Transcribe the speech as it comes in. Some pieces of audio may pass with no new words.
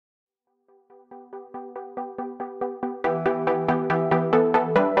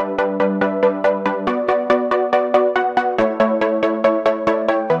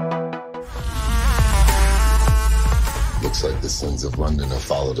citizens of London have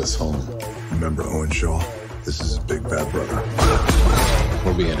followed us home. Remember Owen Shaw? This is his big bad brother.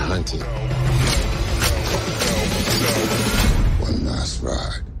 We're being hunted. One last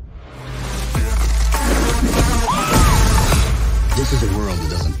ride. This is a world that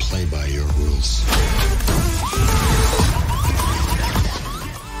doesn't play by your rules.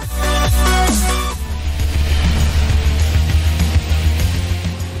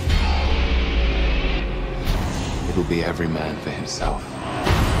 It'll be every man for himself.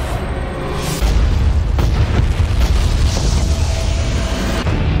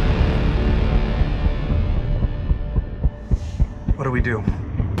 What do we do?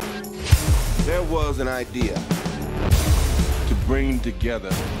 There was an idea to bring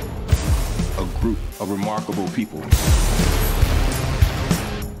together a group of remarkable people.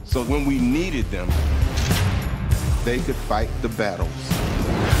 So when we needed them, they could fight the battles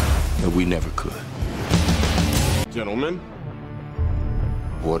that we never could. Gentlemen,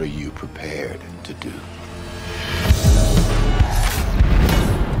 what are you prepared to do?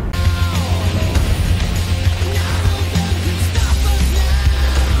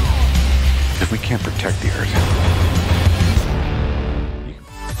 If we can't protect the Earth,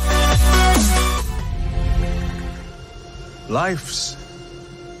 Life's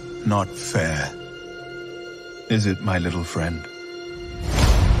not fair, is it, my little friend?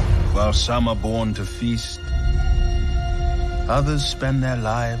 While some are born to feast, others spend their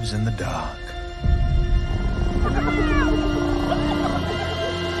lives in the dark.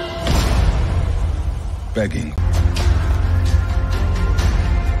 Begging.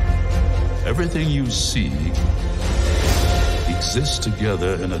 Everything you see exists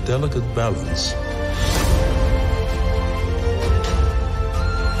together in a delicate balance.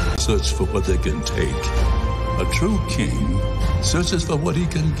 Search for what they can take. A true king searches for what he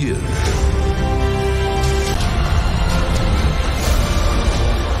can give.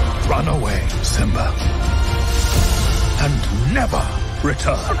 Run away, Simba, and never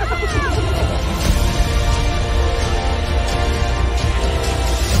return.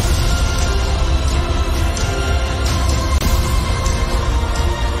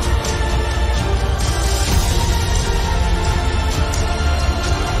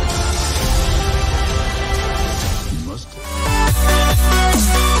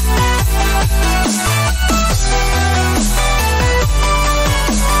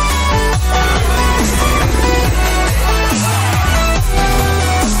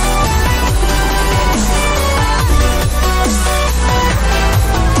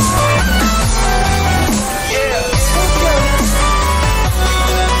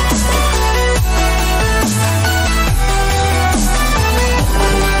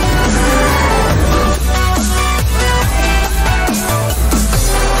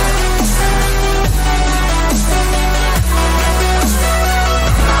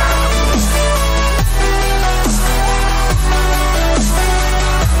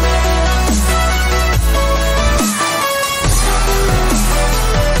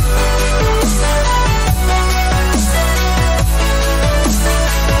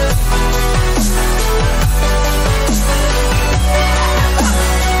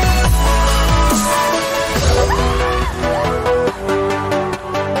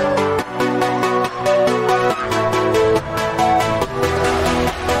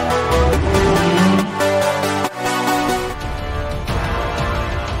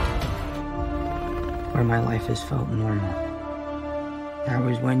 Where my life has felt normal. That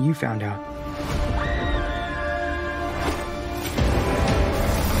was when you found out.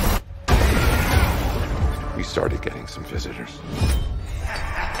 we started getting some visitors.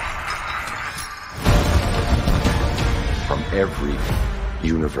 From every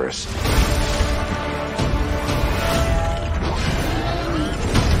universe.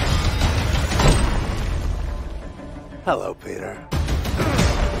 Hello, Peter.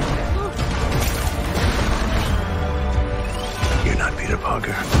 You're not Peter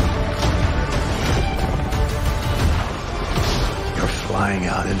Parker. You're flying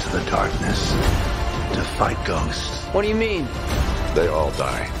out into the darkness to fight ghosts. What do you mean? They all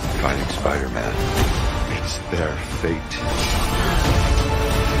die fighting Spider-Man. It's their fate.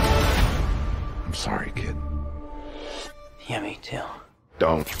 I'm sorry, kid. Yeah, me too.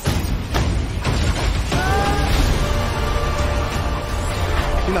 Don't.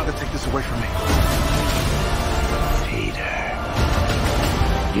 You're not gonna take this away from me. Peter,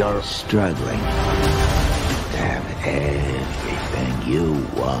 you're struggling to have everything you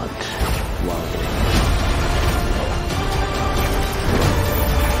want.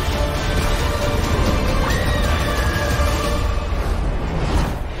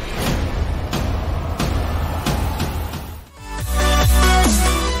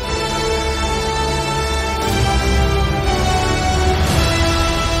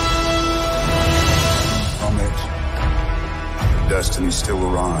 time still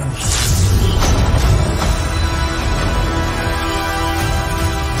arrives.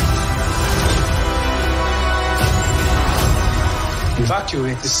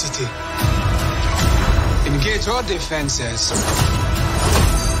 Evacuate the city. Engage all defenses.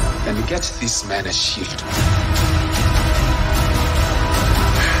 And get this man a shield.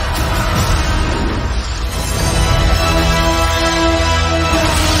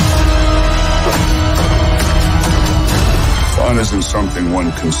 Fun isn't something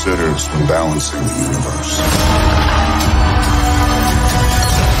one considers when balancing the universe.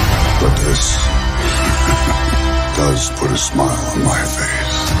 But this does put a smile on my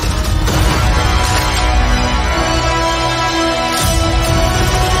face.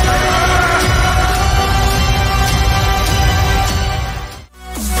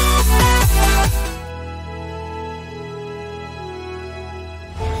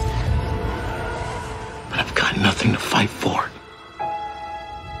 But I've got nothing to fight for.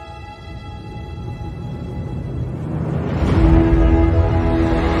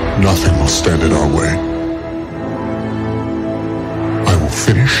 Nothing will stand in our way. I will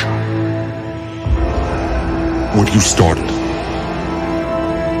finish what you started.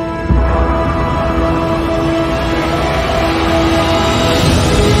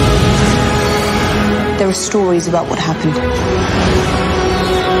 There are stories about what happened.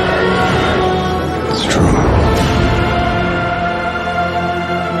 It's true.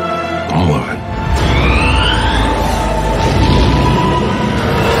 All of it.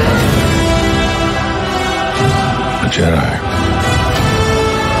 The Jedi.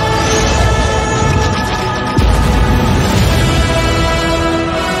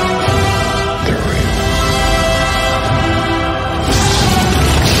 They're real.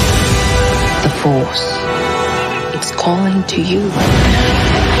 The Force. It's calling to you.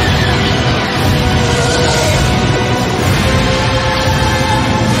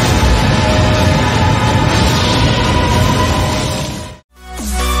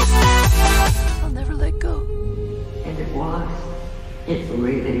 I'll never let go. And it was. It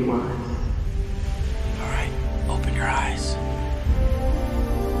really was. All right, open your eyes.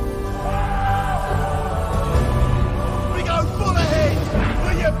 We go full ahead.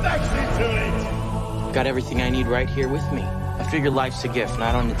 Put your backs into it. Got everything I need right here with me. I figure life's a gift, and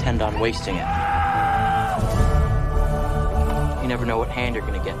I don't intend on wasting it. You never know what hand you're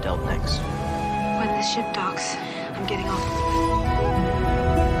gonna get dealt next. When the ship docks, I'm getting off.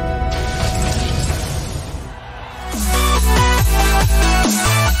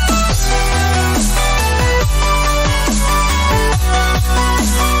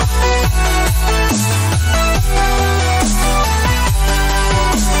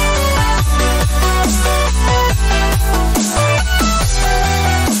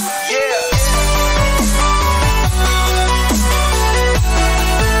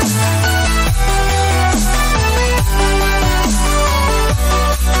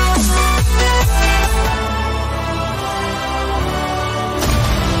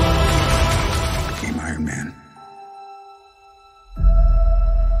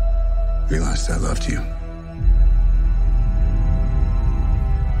 Realized I loved you.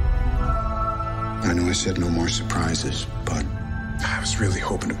 I know I said no more surprises, but I was really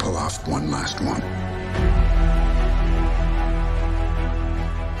hoping to pull off one last one.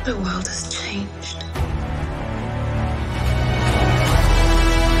 The world has changed.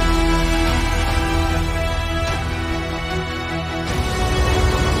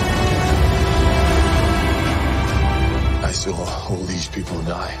 I saw all these people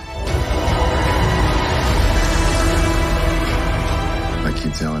die. I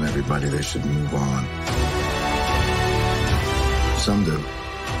keep telling everybody they should move on. Some do.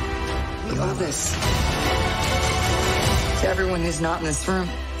 We owe this to everyone who's not in this room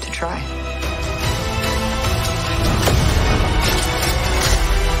to try.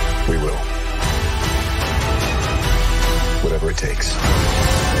 We will. Whatever it takes.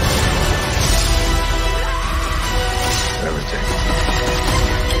 Whatever it takes.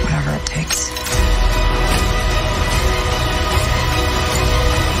 Whatever it takes.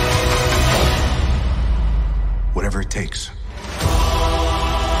 Whatever it takes.